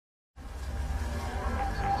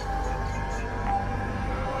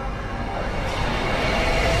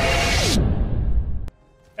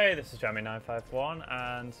Hey, this is Jammy951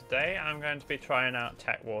 and today I'm going to be trying out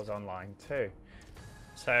TechWars Online too.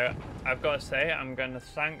 So I've got to say I'm going to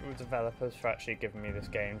thank the developers for actually giving me this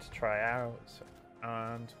game to try out,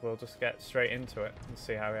 and we'll just get straight into it and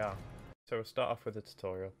see how we are. So we'll start off with a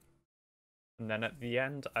tutorial, and then at the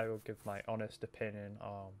end I will give my honest opinion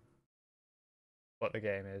on what the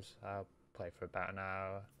game is. I'll play for about an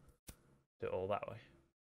hour, do it all that way.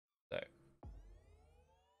 So,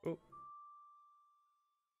 ooh.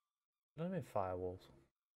 I don't mean firewalls.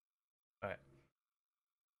 Alright.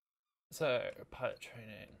 So, pilot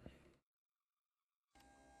training.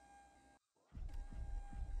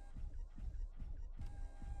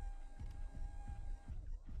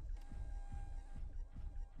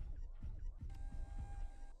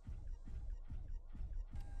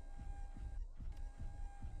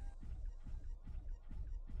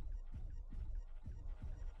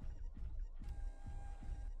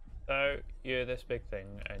 So, you're this big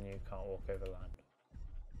thing and you can't walk over land.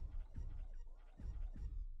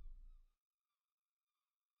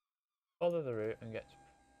 Follow the route and get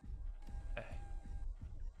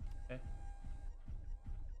to...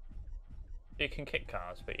 You can kick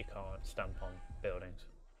cars, but you can't stamp on buildings.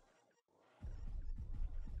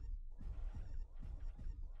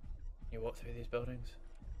 You walk through these buildings?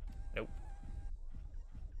 Nope.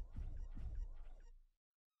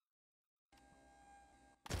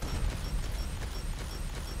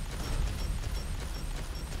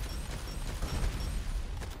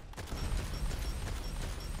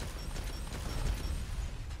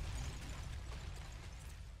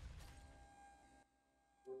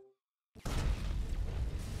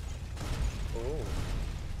 Ooh.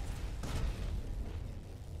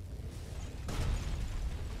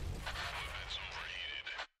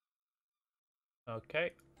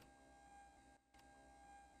 Okay.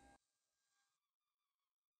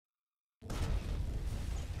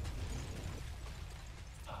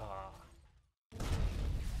 Ah.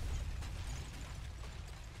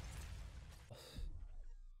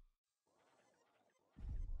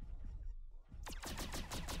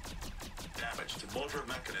 Damage to motor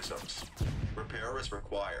mechanisms. Repair is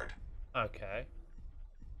required. Okay.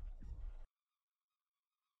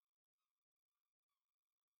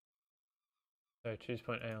 So choose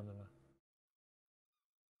point A on the map.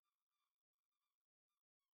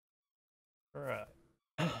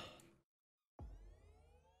 Right.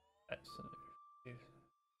 Excellent.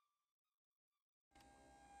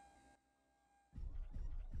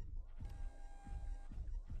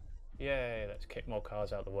 Yay, let's kick more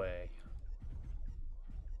cars out of the way.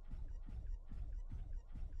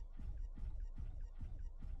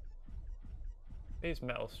 These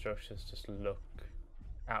metal structures just look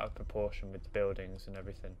out of proportion with the buildings and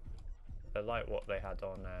everything. They're like what they had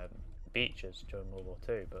on beaches during World War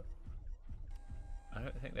II, but I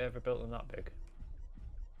don't think they ever built them that big.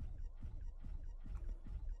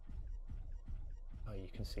 Oh, you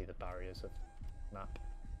can see the barriers of the map.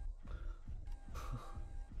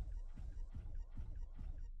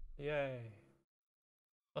 Yay!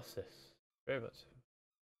 What's this? Robots.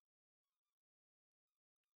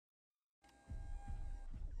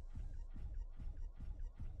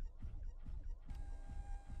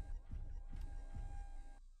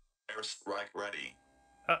 Airstrike ready.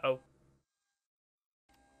 Uh-oh.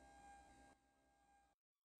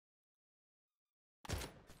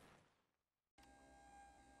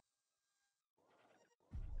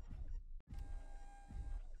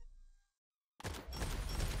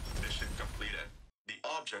 Mission completed. The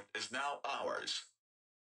object is now ours.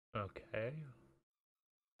 Okay.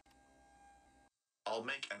 I'll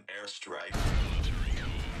make an airstrike.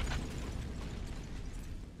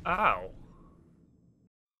 Ow!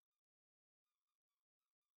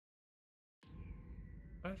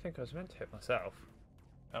 I don't think I was meant to hit myself.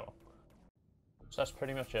 Oh. So that's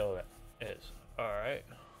pretty much all it is. Alright.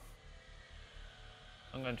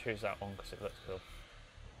 I'm going to choose that one because it looks cool.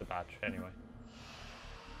 The badge, anyway.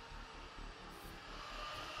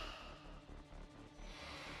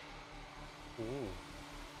 Ooh.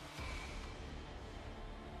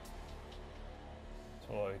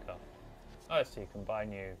 So what have we got? Oh, so you can buy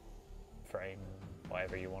new frame,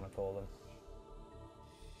 whatever you want to call them.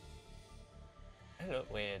 They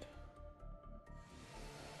look weird.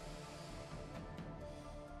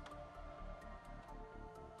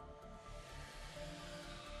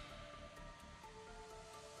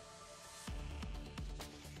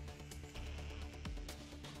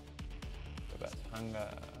 Go back to hangar.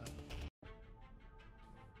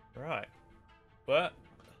 Right. What?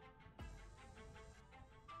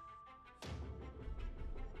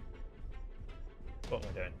 What am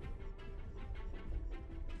I doing?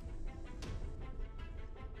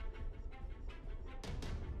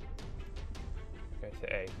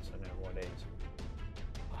 A so I know what it is.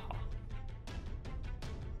 Aha.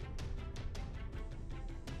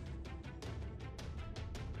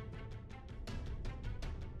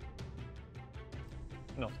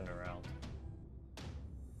 Nothing around.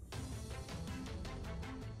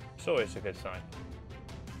 It's always a good sign.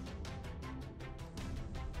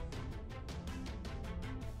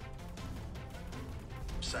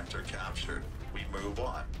 Sector captured. We move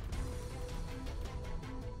on.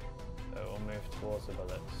 So we'll move towards the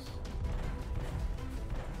bullets.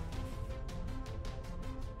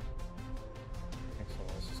 I think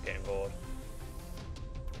someone's just getting bored.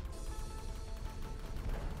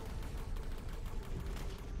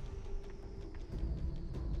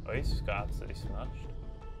 Oh, he's just got absolutely smashed.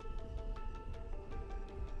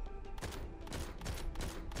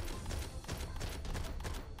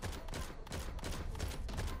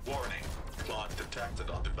 Warning. Clock detected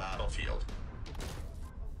on the battlefield.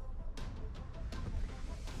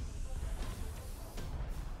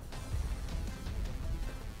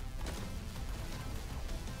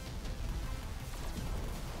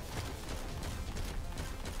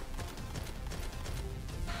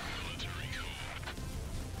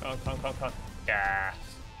 Come on. Gas.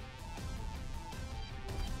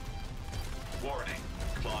 Warning.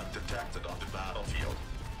 Clock detected on the battlefield.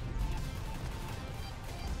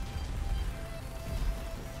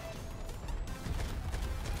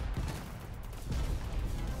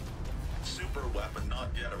 Super weapon not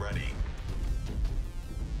yet ready.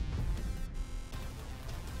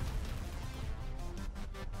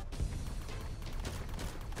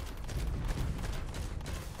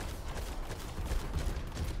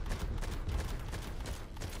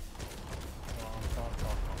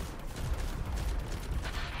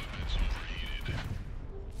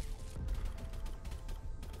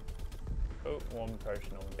 Oh, one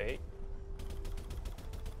potion on B.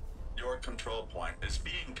 Your control point is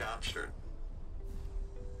being captured.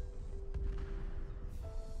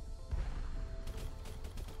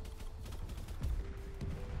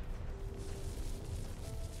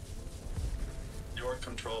 Your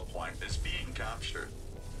control point is being captured.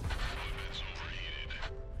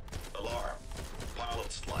 Alarm.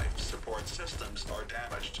 Pilot's life support systems are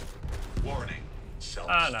damaged. Warning.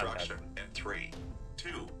 Self-destruction in 3,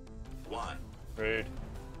 2, 1. Rude.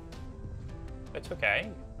 It's okay.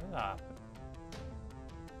 What happened?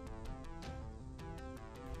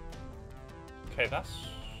 Okay, that's...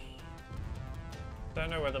 Don't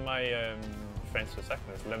know whether my frames per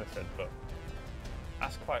second is limited, but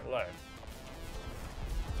that's quite low.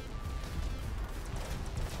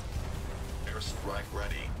 Airstrike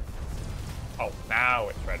ready. Oh, now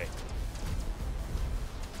it's ready.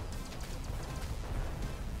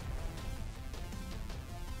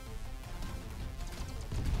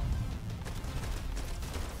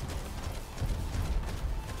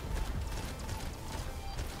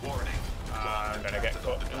 Warning. I'm gonna get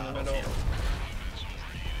caught in the middle.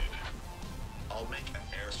 I'll make an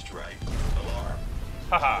airstrike. Alarm.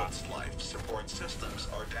 Haha. Pilot's life support systems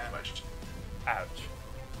are damaged. Ouch.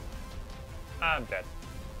 I'm dead.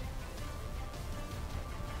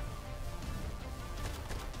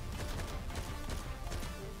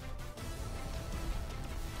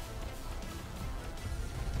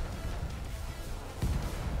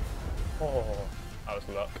 Oh, that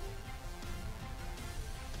was luck.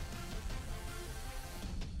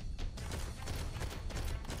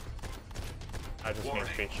 I just Warning.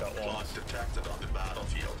 need to be shot Clock once. detected on the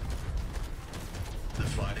battlefield. The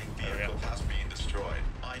fighting There we vehicle go. has been destroyed.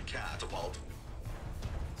 I catapult.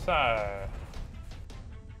 So,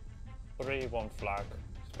 3-1 flag.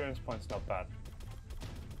 Experience points not bad.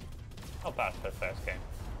 Not bad for the first game.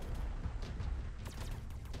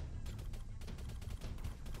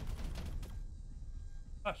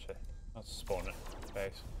 Actually, let's spawn it.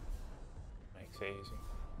 Base. Makes it easy.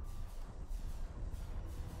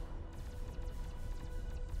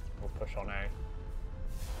 We'll push on A.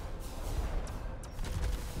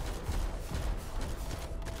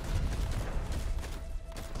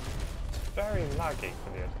 It's very laggy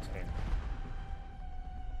for the other team.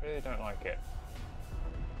 Really don't like it.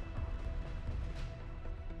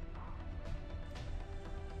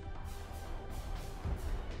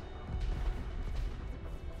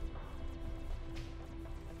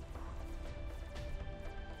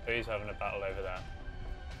 So he's having a battle over there.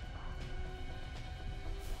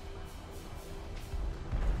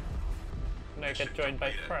 No, Mission get joined by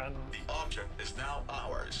completed. friends. The object is now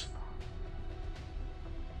ours.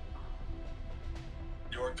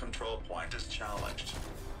 Your control point is challenged.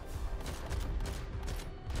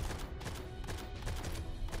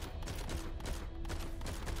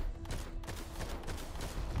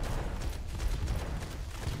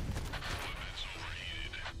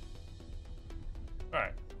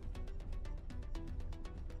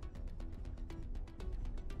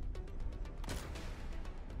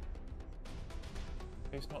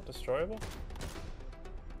 He's not destroyable?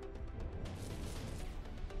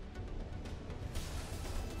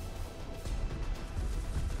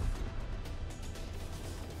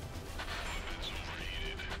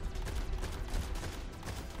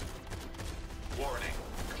 Warning,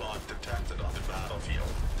 clock detected on the battlefield.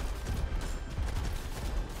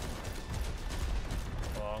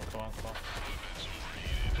 Come on, come on, come on.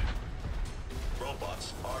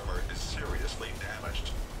 Robot's armor is seriously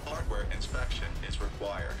damaged. Hardware inspection is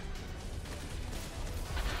required.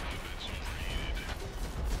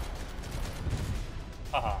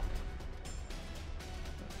 Haha.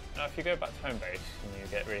 Now if you go back to home base, can you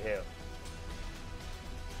get re-healed?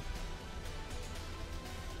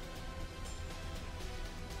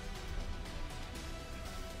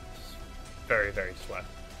 Very, very slow.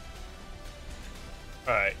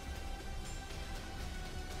 Alright.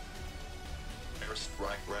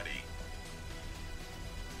 Airstrike ready.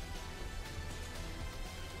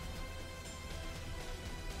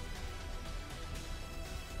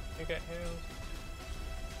 You get healed?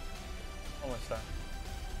 Almost there.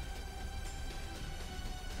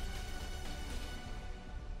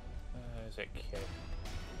 Is it Q?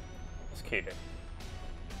 It's Q, dude.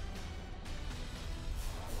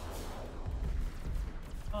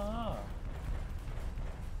 Ah.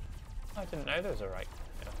 I didn't know there was a right.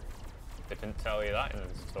 Yeah. They didn't tell you that in the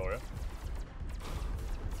tutorial.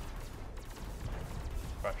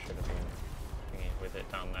 I should have been thinking with it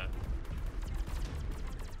down there.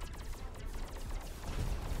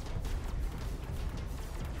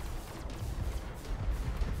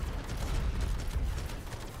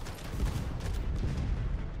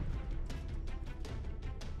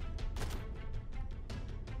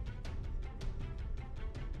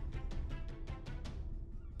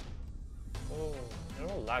 Oh, they're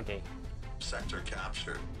all laggy. Sector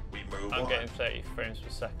captured. We move I'm on. getting 30 frames per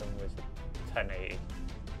second with the 1080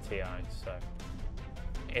 Ti, so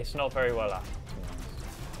it's not very well at, to be honest.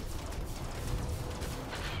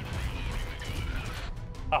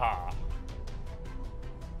 Haha.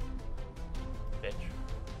 Bitch.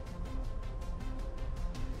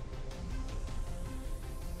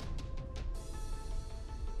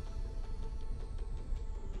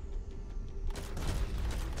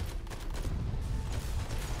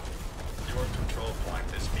 Your control point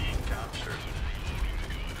is being captured.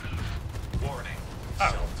 Warning.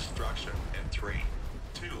 Oh. Self-destruction in 3,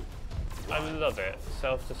 2, 1. I love it.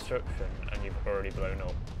 Self-destruction, and you've already blown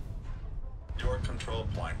up. Your control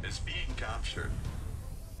point is being captured.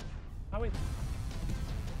 How is?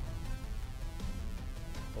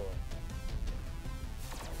 Oh.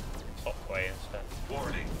 Top way instead.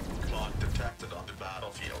 Warning. Clock detected on the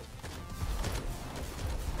battlefield.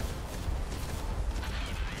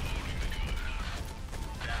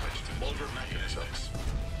 Damage to motor mechanisms.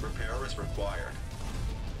 Repair is required.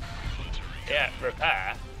 Yeah,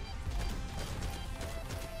 repair.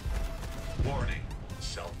 Warning.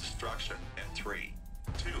 Self-destruction in 3,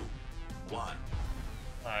 2, 1.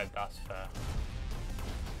 That's fair.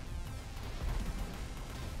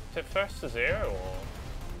 Is it first to 0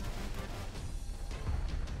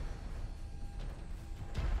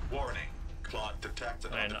 or? Warning. Clock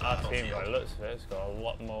detected I on mean, the our team, by battlefield. the looks of it, has got a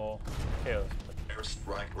lot more kills.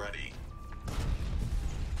 Airstrike ready.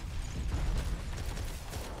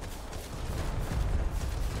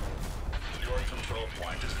 Your control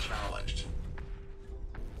point is challenged.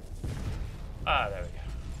 Ah, there we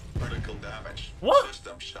go. Critical damage. What?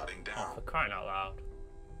 System shutting Oh, down. for crying out loud.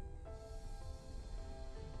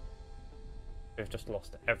 We've just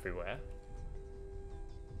lost everywhere.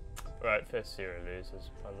 Right, first 0 losers,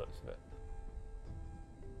 by the looks of it.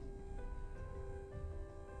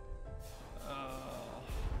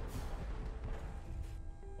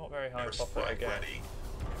 Not very high profit Airstrike again. ready.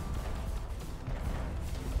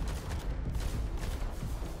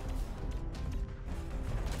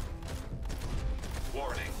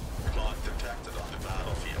 Warning. Clock detected on the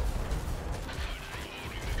battlefield.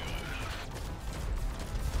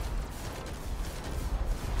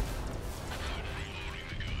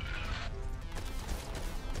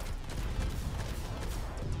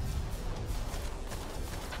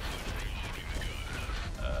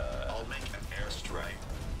 I'll make an airstrike.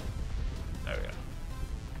 There we go.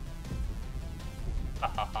 Ha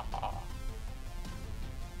ha ha ha.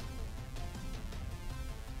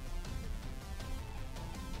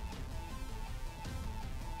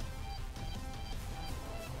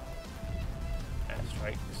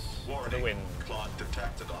 Airstrikes for the Warning. win. Clock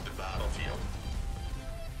detected on the battlefield.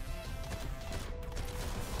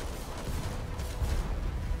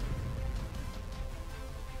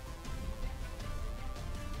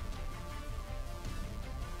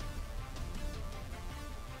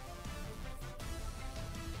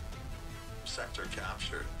 sector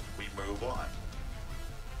captured. We move on.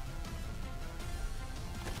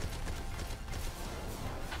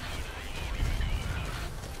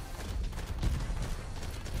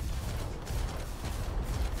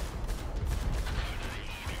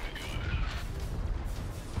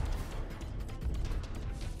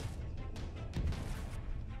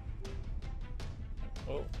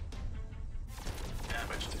 Oh.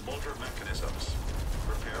 Damaged motor mechanisms.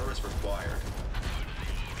 Repair is required.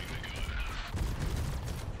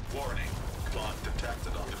 Warning. Clock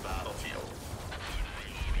detected on the battlefield.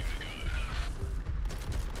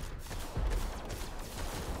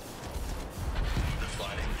 The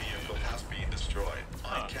fighting vehicle has been destroyed.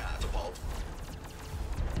 I catapult.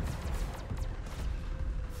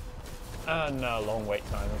 No, long wait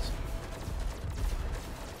timers.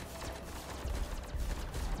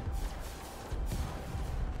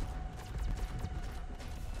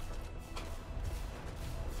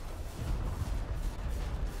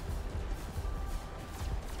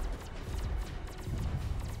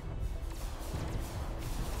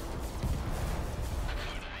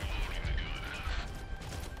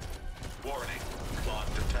 Warning. Clock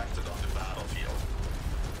detected on the battlefield.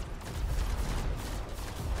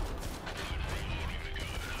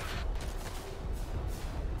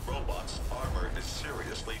 Robot's armor is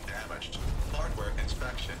seriously damaged. Hardware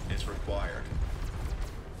inspection is required.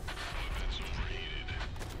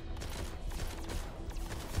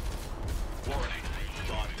 Warning.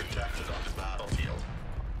 Clock detected on the battlefield.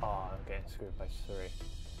 Oh, I'm getting screwed by 3.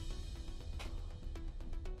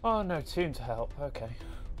 Oh, no tune to help. Okay.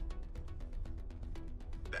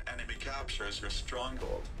 The enemy captures your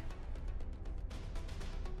stronghold.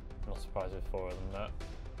 Not surprised with 4 of them, though.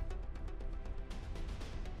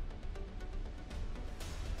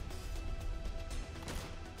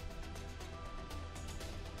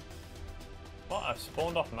 What? I've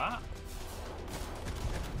spawned off map?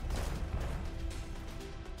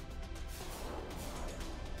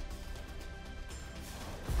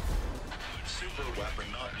 Super weapon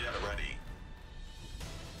not yet ready.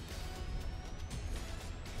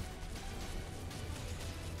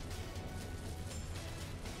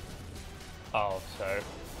 Oh, so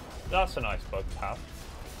that's a nice bug to have.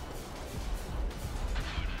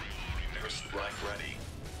 Airstrike ready.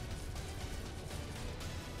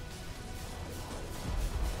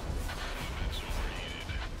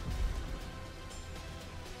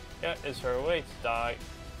 Yeah, is there a way to die?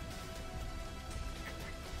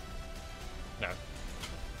 No.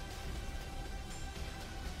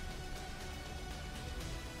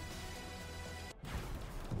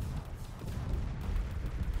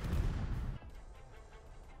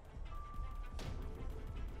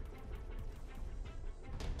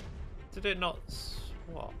 Did it not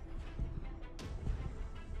swap?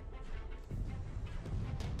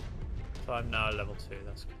 So I'm now level 2,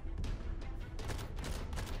 that's good.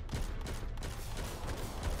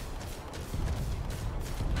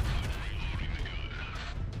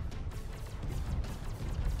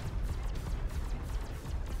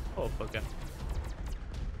 Oh, bugger.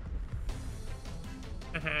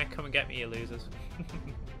 Come and get me, you losers.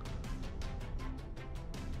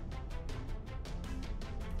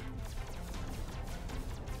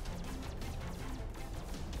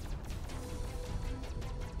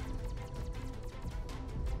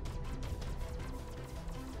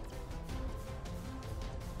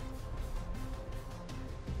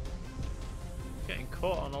 Getting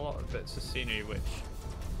caught on a lot of bits of scenery which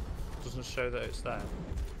doesn't show that it's there.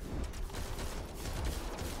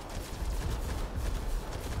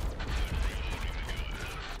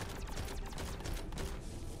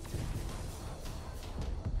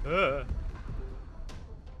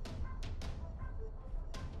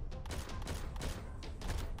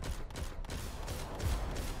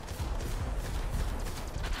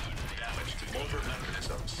 Damage to motor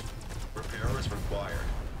mechanisms. Repair is required.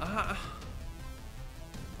 What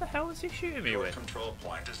the hell is he shooting me Your with? control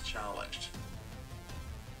point is challenged.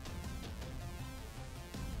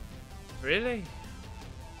 Really?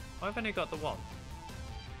 I've only got the one.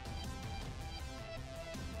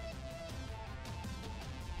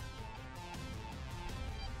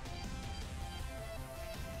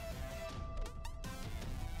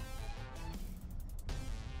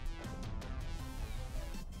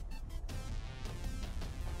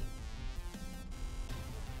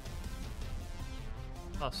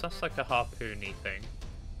 Oh, so that's like a harpoony thing.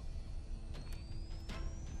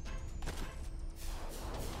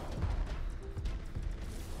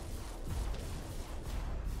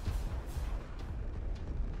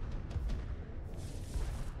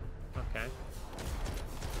 Okay.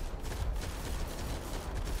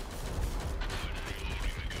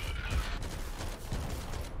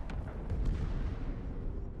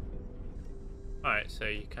 Alright, so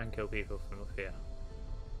you can kill people from up here.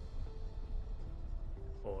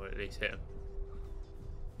 Or at least hit them.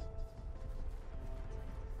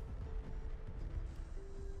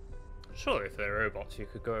 Surely if they're robots you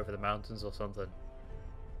could go over the mountains or something.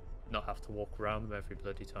 Not have to walk around them every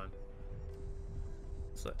bloody time.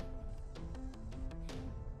 So.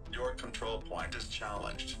 Your control point is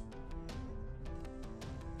challenged.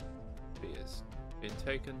 B is being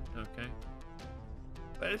taken, okay.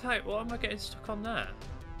 But it's like, what am I getting stuck on there?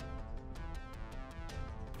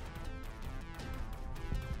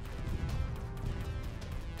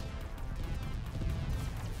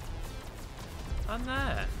 I'm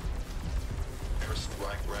there.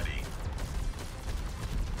 Airstrike ready.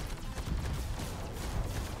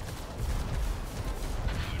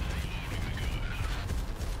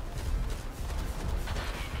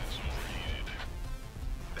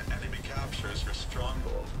 The enemy captures your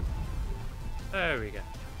stronghold. There we go.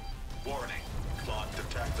 Warning, clock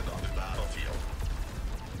detected on the battlefield.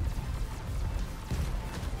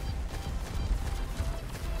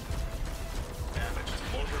 Damage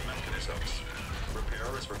to motor mechanisms.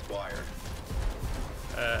 Repair is required.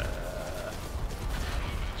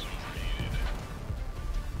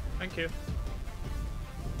 Thank you.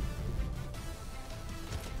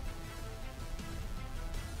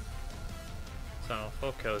 So,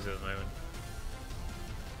 4 kills at the moment.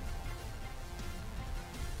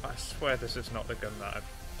 I swear this is not the gun that I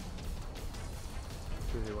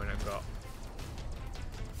really went and got.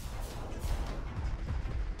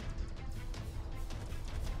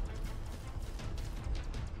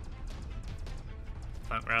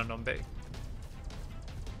 Tank round on B.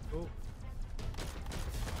 Ooh.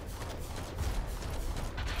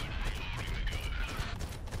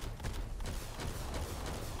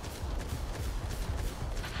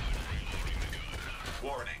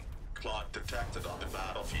 Warning, clock detected on the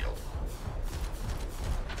battlefield.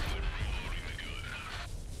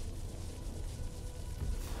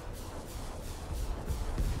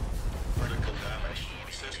 Critical damage.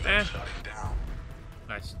 System shutting down.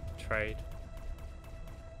 Nice trade.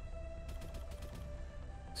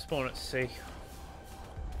 Spawn at sea.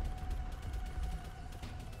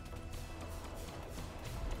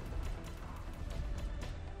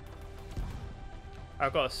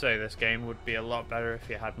 I've got to say this game would be a lot better if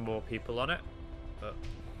you had more people on it, but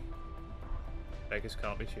beggars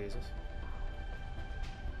can't be choosers.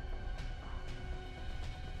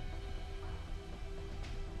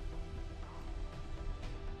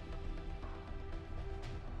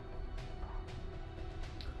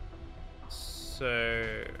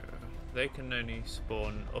 So they can only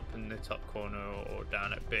spawn up in the top corner or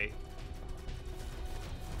down at B.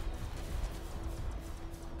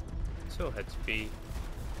 So I'll head to B,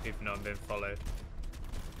 even though I'm being followed.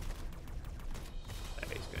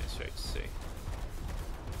 He's going straight to C.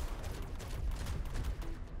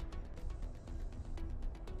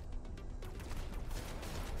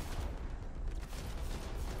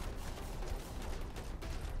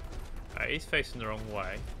 Alright, he's facing the wrong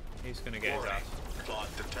way. He's going to get his ass.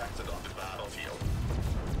 Clock detected on the battlefield.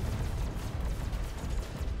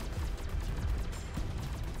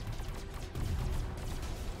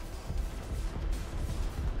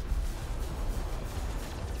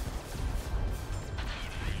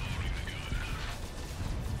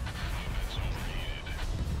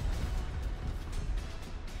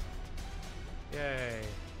 Yay.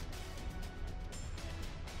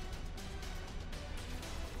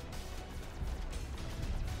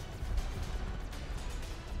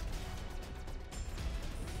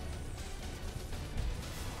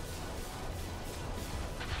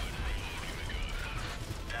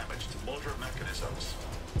 Damage to motor mechanisms.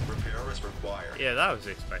 Repair is required. Yeah, that was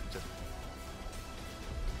expected.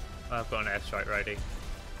 I've got an airstrike ready.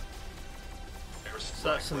 So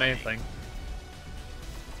that's the main thing.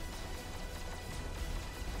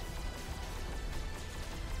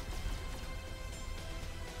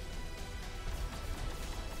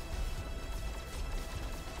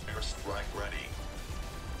 Airstrike ready.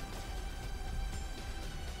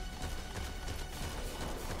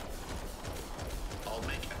 I'll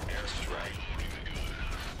make an airstrike.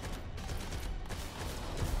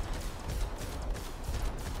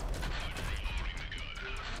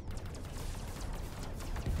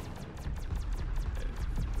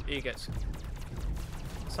 He gets...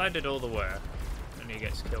 So I did all the work, and he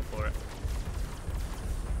gets killed for it.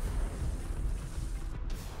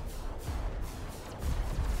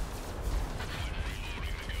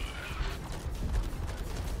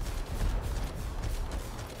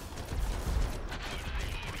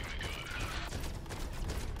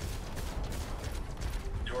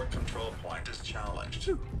 Your control point is challenged.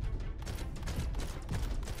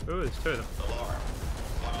 Ooh, there's two of them. Alarm.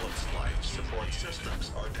 Pilot's life support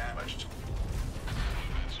systems are damaged.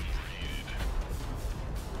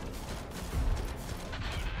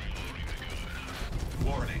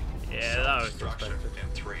 Warning. Yeah, that was Self-destruction expected.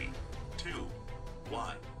 in 3, 2,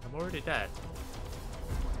 1. I'm already dead.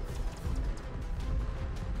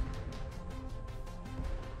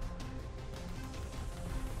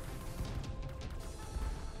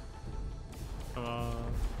 Come on.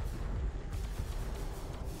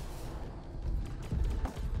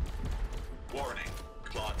 Warning.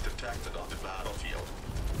 Clock detected on the battlefield.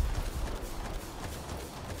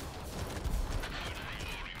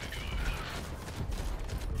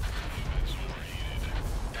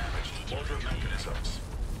 Damaged motor mechanisms.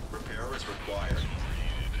 Repair is required.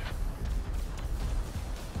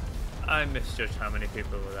 I misjudged how many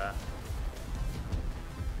people were there.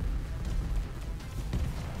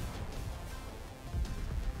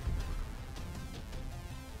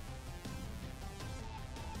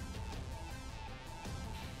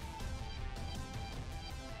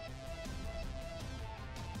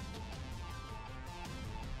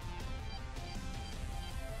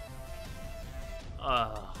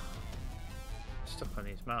 Ah, stuck on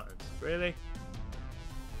these mountains. Really?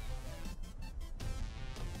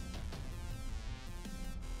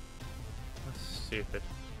 That's stupid.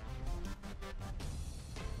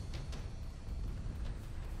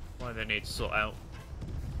 Why they need to sort out.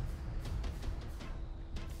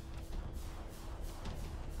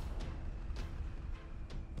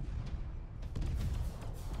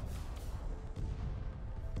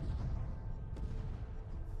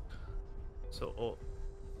 So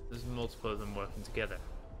there's multiple of them working together.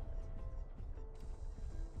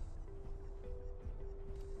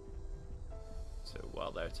 So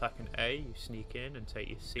while they're attacking A, you sneak in and take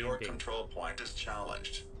your C Your and D. control point is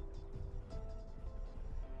challenged.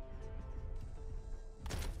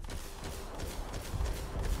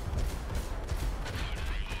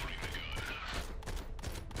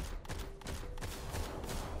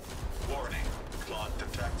 Warning. Clock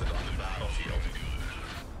detected on the battlefield.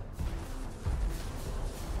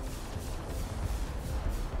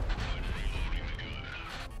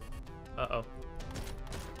 Uh-oh.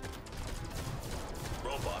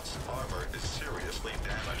 Robot's armor is seriously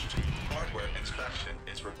damaged. Hardware inspection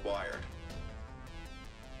is required.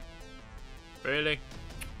 Really?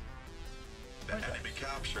 The enemy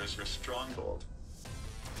captures your stronghold.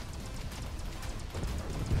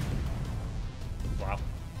 Wow.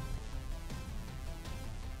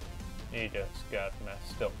 You just got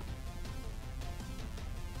messed up.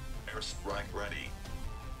 Airstrike ready.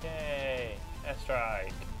 Yay!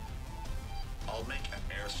 Airstrike! I'll make an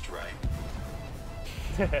airstrike.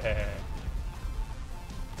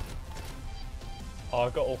 Oh, I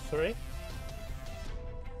got all three?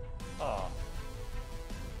 Ah.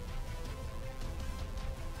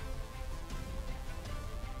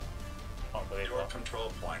 Can't believe Your that.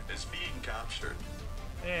 control point is being captured.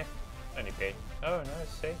 Eh, only B. Oh, no,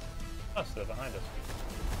 C. Oh, so they're behind us.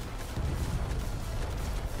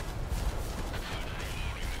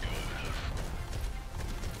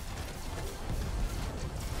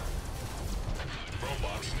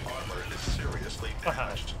 Robot's armor is seriously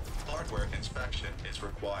damaged. Hardware inspection is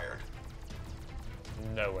required.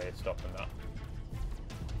 No way of stopping that.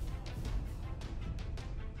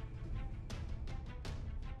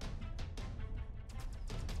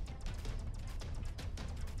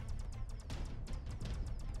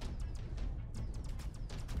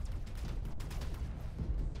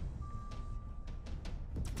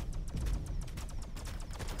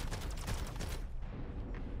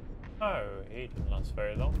 Oh, he didn't last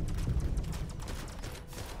very long.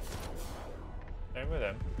 Same with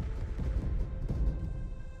him.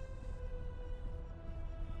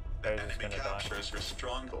 The Those is enemy gonna die. captures your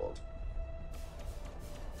stronghold.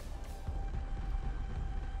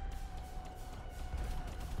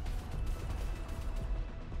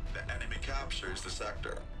 The enemy captures the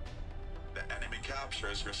sector. The enemy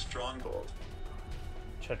captures your stronghold.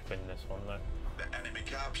 Should win this one though. The enemy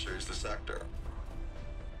captures the sector.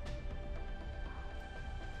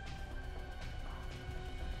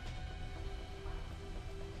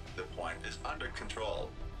 The point is under control.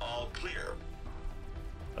 All clear.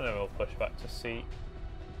 And then we'll push back to C.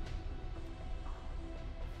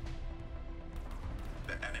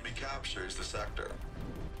 The enemy captures the sector.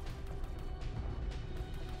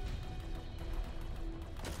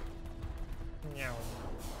 Meow.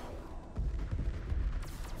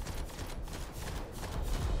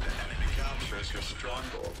 The enemy captures your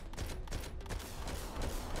stronghold.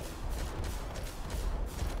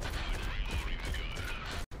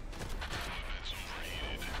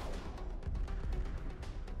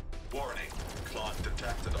 clock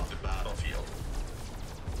detected on the battlefield.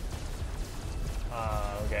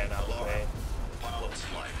 Ah, we're getting out of the way. Pilot's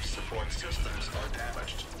life support systems are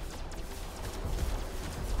damaged.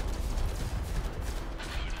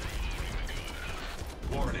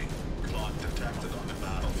 Warning, clock detected on the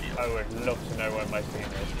battlefield. I would love to know where my team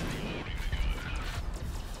is.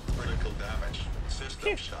 Critical damage.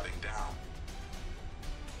 System shutting down.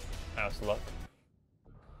 How's luck?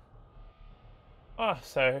 Ah,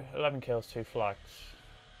 so 11 kills, 2 flags.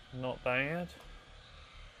 Not bad.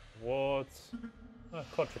 Awards. Oh,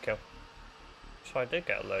 quadra kill. So I did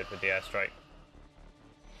get a load with the airstrike.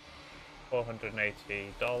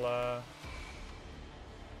 $480.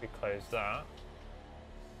 We close that.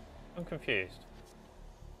 I'm confused.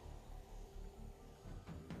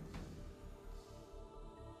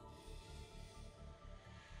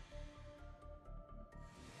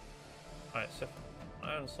 Alright, so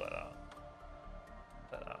I unselect that.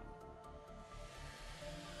 Set that.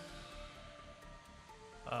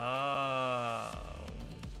 Ah,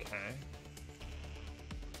 okay.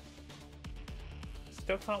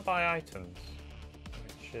 Still can't buy items,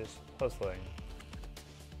 which is puzzling.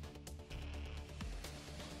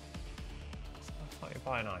 Why can't you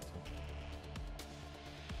buy an item?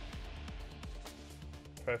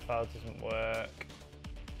 Profile doesn't work.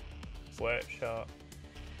 Workshop.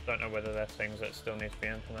 Don't know whether they're things that still need to be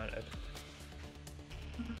implemented.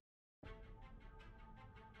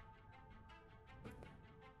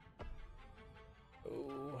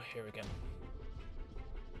 Oh, here again.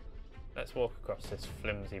 Let's walk across this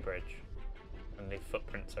flimsy bridge and leave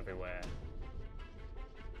footprints everywhere.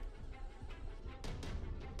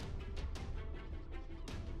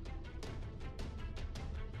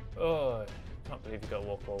 Oh, I can't believe you got to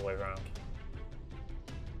walk all the way around.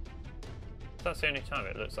 That's the only time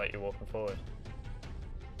it looks like you're walking forward.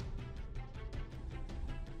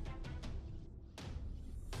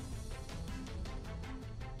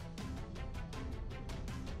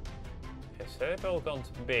 Okay, so they've all gone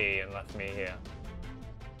to B and left me here.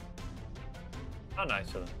 How nice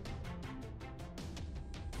of them.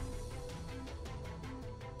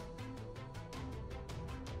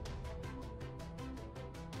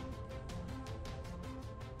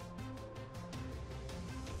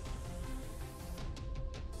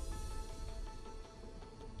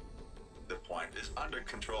 The point is under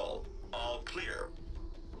control. All clear.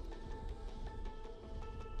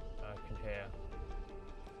 I can hear.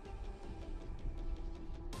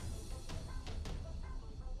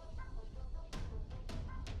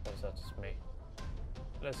 Or is that just me?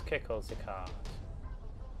 Let's kick all the cars.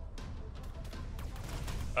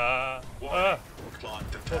 Warning, clock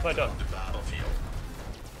What have I detected done? on the battlefield.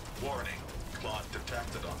 Warning, clock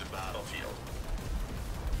detected on the battlefield.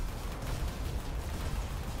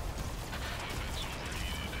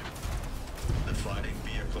 The fighting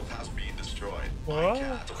vehicle has been destroyed. What? By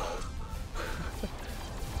catapult.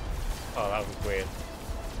 Oh, that was weird.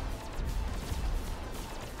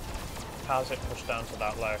 How's it pushed down to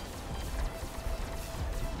that low?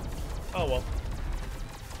 Oh well.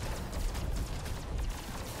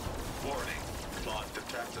 Warning, clock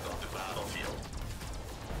detected on the battlefield.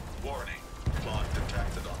 Warning, clock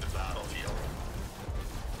detected on the battlefield.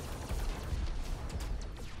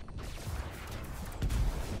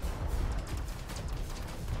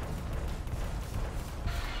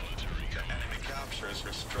 The enemy captures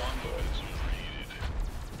her stronghold.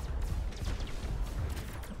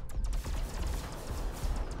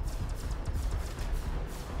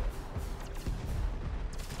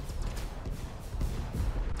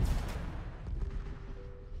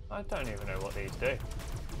 I don't even know what these do.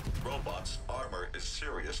 Robot's armor is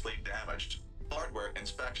seriously damaged. Hardware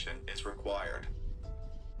inspection is required.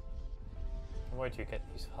 Where do you get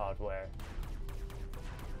these hardware?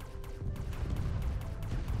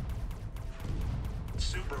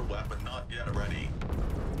 Super weapon not yet ready.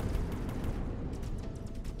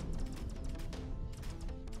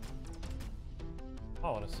 I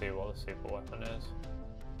want to see what the super weapon is.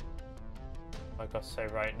 I gotta say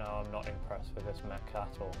right now I'm not impressed with this mech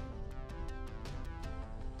at all.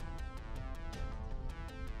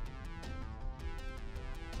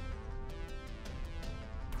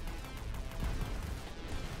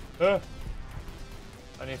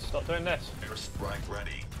 I need to stop doing this. Airstrike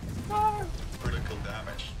ready. No! Critical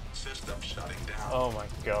damage. System shutting down. Oh my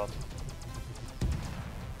god.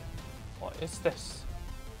 What is this?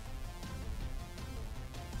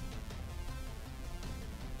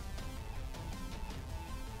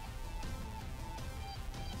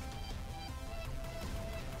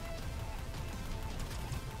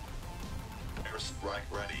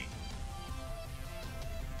 Airstrike ready.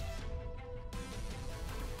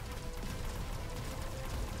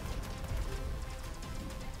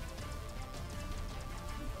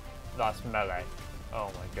 That's melee. Oh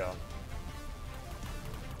my god.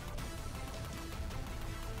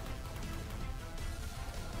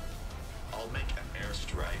 I'll make an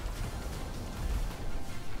airstrike.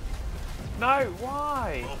 No,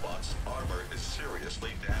 why? Robot's armor is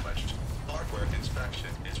seriously damaged. Hardware inspection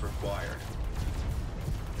is required.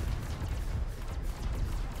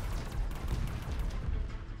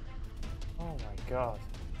 Oh my god.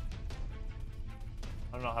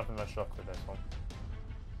 I'm not having much luck with this one.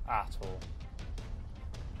 At all.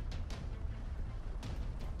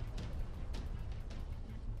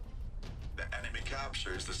 The enemy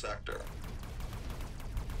captures the sector.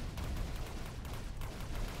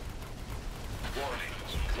 Warning,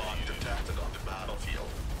 clock detected on the battlefield.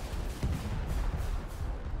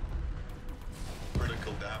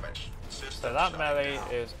 Critical damage. System So that shutting melee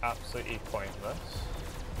down. is absolutely pointless.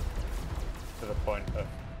 To the point of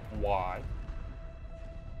why?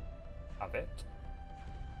 Have it.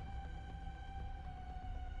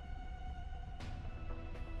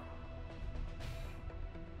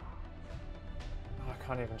 Oh, I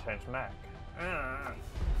can't even change mech. Ah.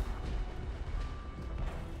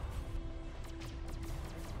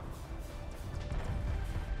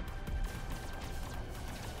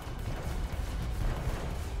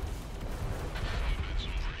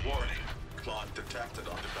 Warning, clock detected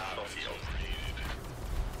on the battlefield.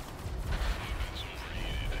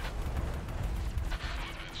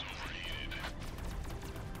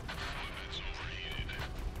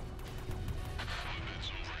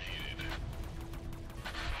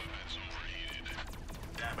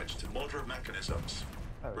 Damage to motor mechanisms.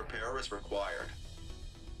 Oh. Repair is required.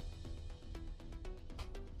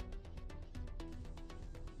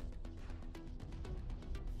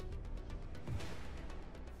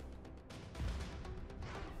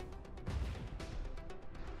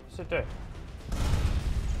 What's it do?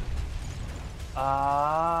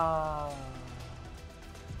 Ah.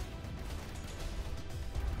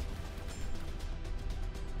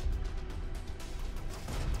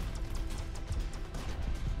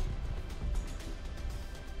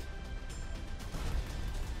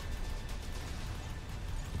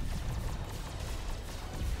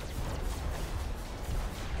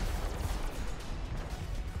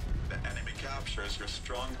 The enemy captures your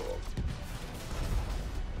stronghold.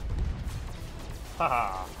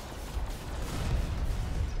 Haha.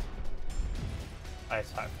 I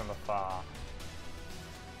attack from afar.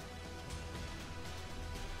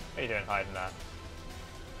 What are you doing hiding there?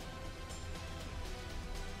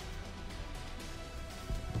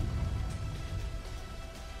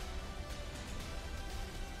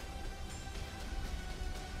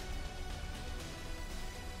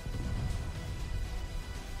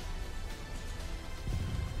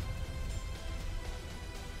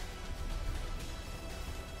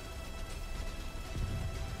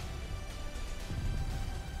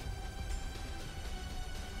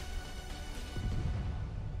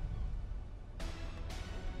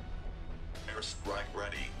 Airstrike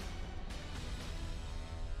ready.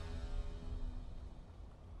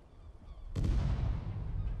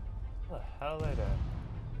 What the hell are they doing?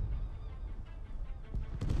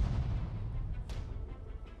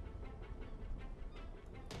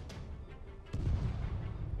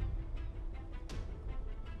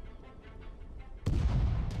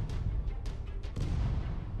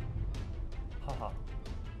 Haha.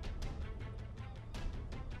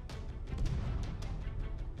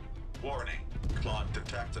 Warning, clock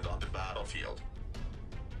detected on the battlefield.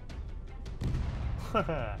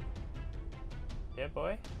 Yeah,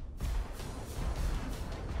 boy.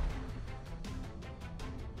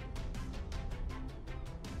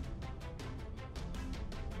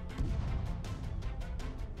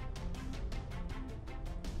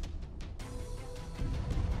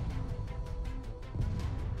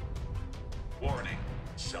 Warning,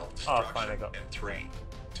 Oh, self-destruction finally got- in 3,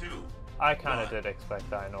 2, I kind of One. did expect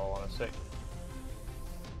that, in all honesty.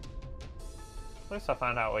 At least I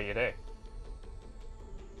found out what you do.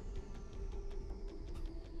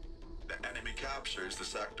 The enemy captures the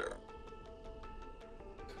sector.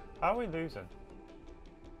 How are we losing?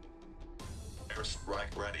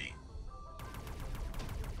 Airstrike ready.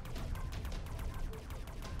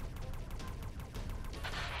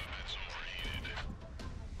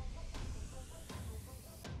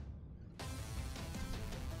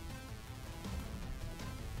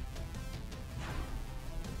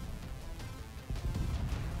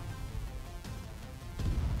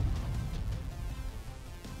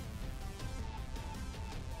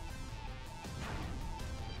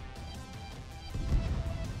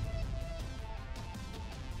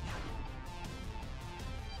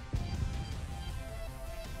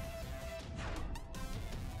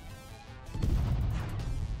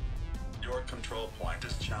 control point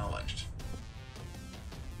is challenged.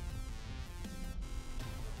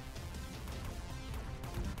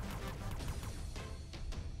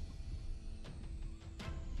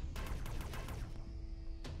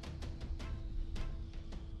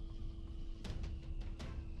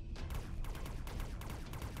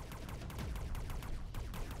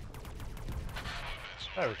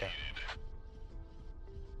 There we go.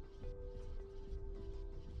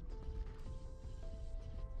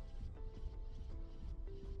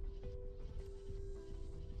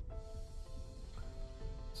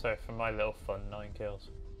 So for my little fun, 9 kills.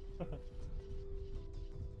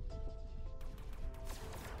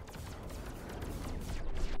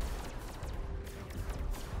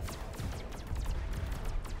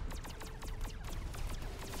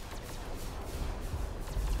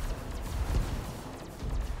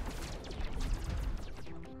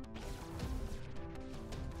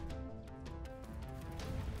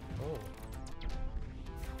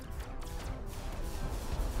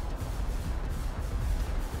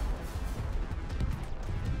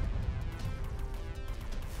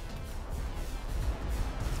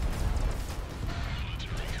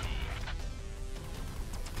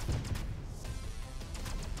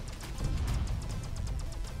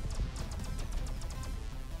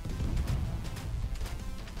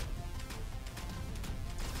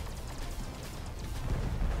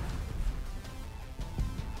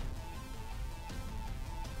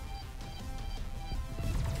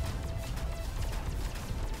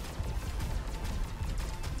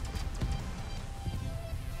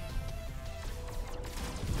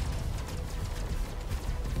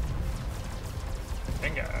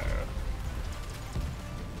 Bingo.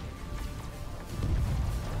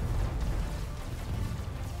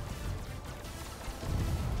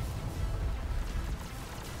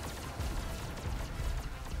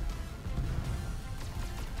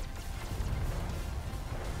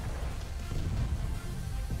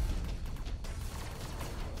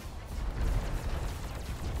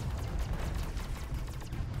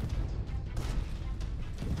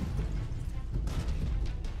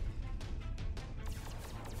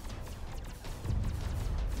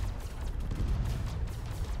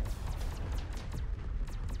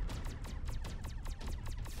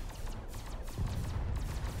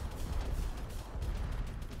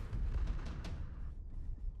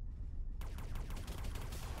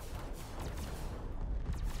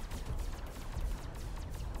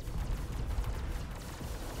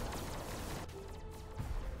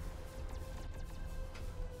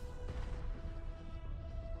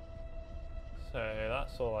 So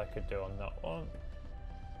that's all I could do on that one.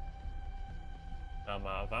 I'm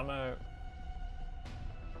out of ammo.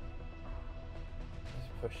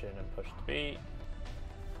 Just push in and push to beat.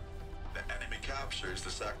 The enemy captures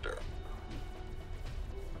the sector.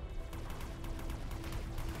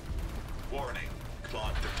 Warning,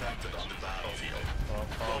 clock detected on the battlefield. Oh,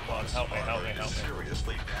 come on, help me, help me, help me.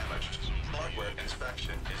 Seriously damaged. Hardware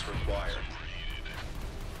inspection is required.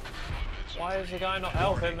 Why is the guy not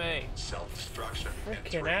helping me? Self-destruction.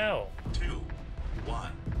 Freaking hell. 2,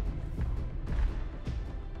 1.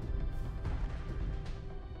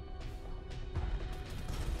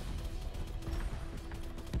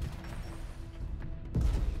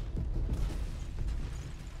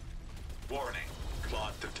 Warning,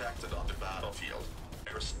 clock detected on the battlefield.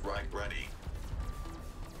 Airstrike ready.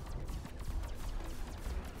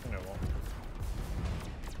 You know what?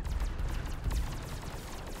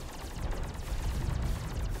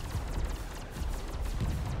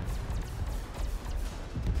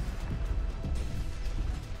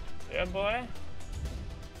 Yeah, boy.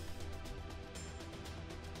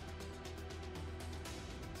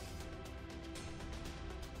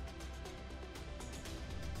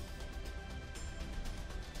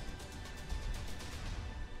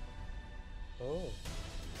 Oh.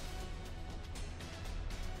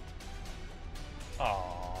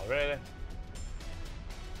 Oh, really?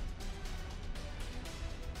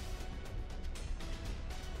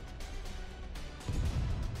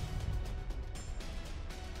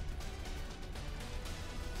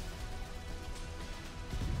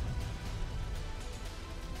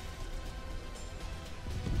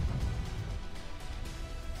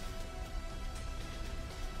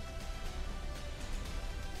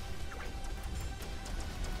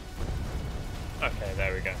 Okay,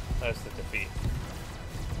 there we go. That's the defeat.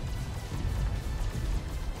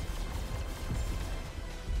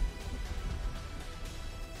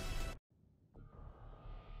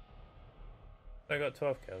 I got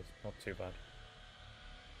 12 kills, not too bad.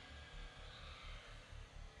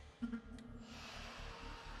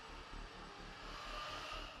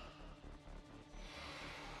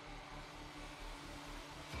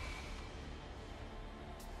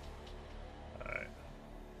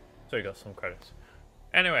 So we got some credits.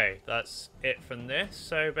 Anyway, that's it from this.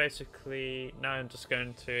 So basically, now I'm just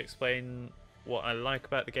going to explain what I like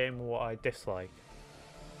about the game and what I dislike.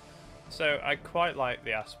 So I quite like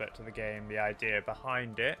the aspect of the game, the idea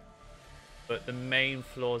behind it, but the main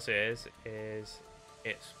flaws is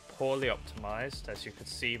it's poorly optimized. As you could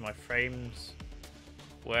see, my frames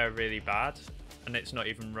were really bad, and it's not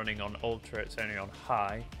even running on ultra, it's only on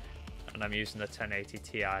high, and I'm using the 1080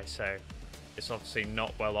 Ti, so it's obviously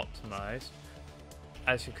not well optimized.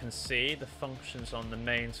 As you can see, the functions on the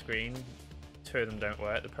main screen, 2 of them don't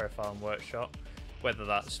work, the profile and workshop. Whether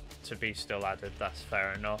that's to be still added, that's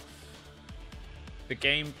fair enough. The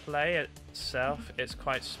gameplay itself, it's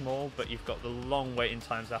quite small, but you've got the long waiting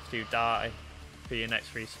times after you die for your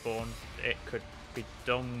next respawn. It could be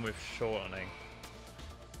done with shortening.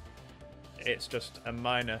 It's just a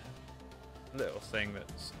minor little thing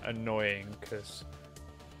that's annoying, because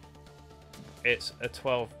it's a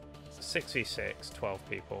 6v6, 12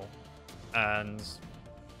 people, and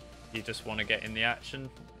you just want to get in the action.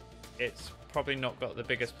 It's probably not got the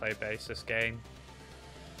biggest player base, this game,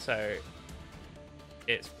 so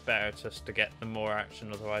it's better just to get the more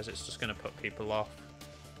action, otherwise it's just going to put people off.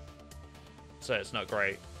 So it's not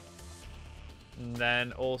great. And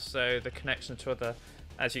then also the connection to other,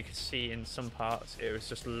 as you can see in some parts, it was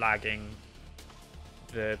just lagging.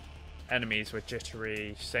 The enemies were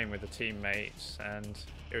jittery, same with the teammates, and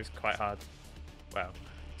it was quite hard, well,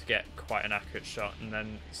 to get quite an accurate shot. And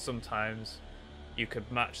then sometimes you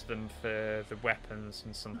could match them for the weapons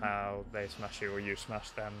and somehow they smash you or you smash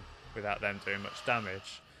them without them doing much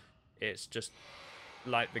damage. It's just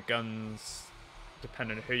like the guns,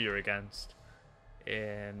 depending on who you're against,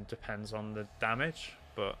 it depends on the damage.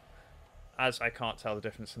 But as I can't tell the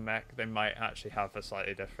difference in mech, they might actually have a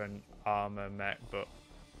slightly different armor mech, but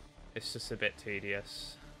it's just a bit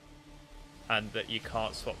tedious. And that you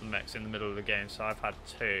can't swap the mechs in the middle of the game, so I've had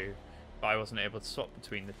 2, but I wasn't able to swap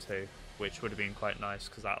between the 2, which would have been quite nice,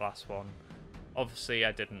 because that last one, obviously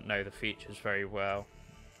I didn't know the features very well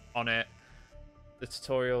on it. The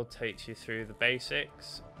tutorial takes you through the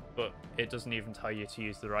basics, but it doesn't even tell you to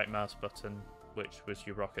use the right mouse button, which was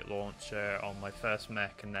your rocket launcher on my first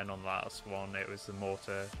mech, and then on the last one it was the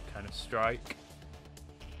mortar kind of strike.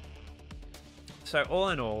 So all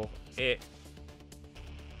in all,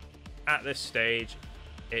 at this stage,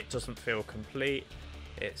 it doesn't feel complete.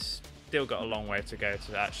 It's still got a long way to go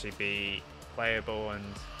to actually be playable and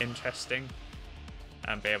interesting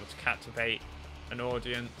and be able to captivate an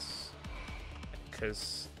audience,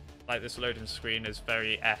 because like this loading screen is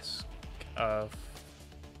very esque of,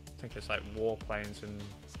 I think it's like warplanes and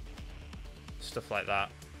stuff like that.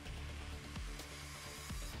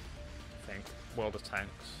 I think World of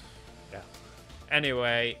Tanks, yeah.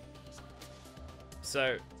 Anyway,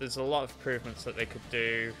 so there's a lot of improvements that they could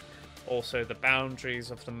do. Also, the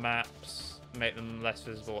boundaries of the maps, make them less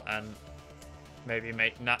visible, and maybe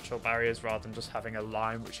make natural barriers rather than just having a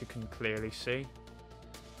line which you can clearly see,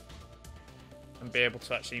 and be able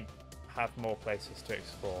to actually have more places to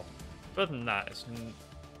explore. But other than that, it's,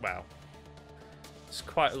 well, it's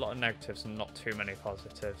quite a lot of negatives and not too many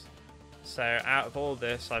positives. So out of all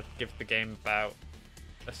this, I'd give the game about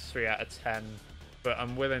a 3 out of 10, but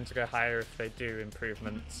I'm willing to go higher if they do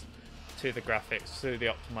improvements to the graphics, to the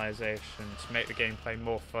optimization, to make the gameplay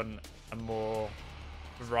more fun and more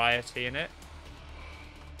variety in it.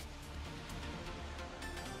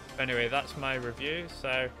 Anyway, that's my review.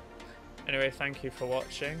 So anyway, thank you for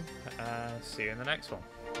watching. See you in the next one.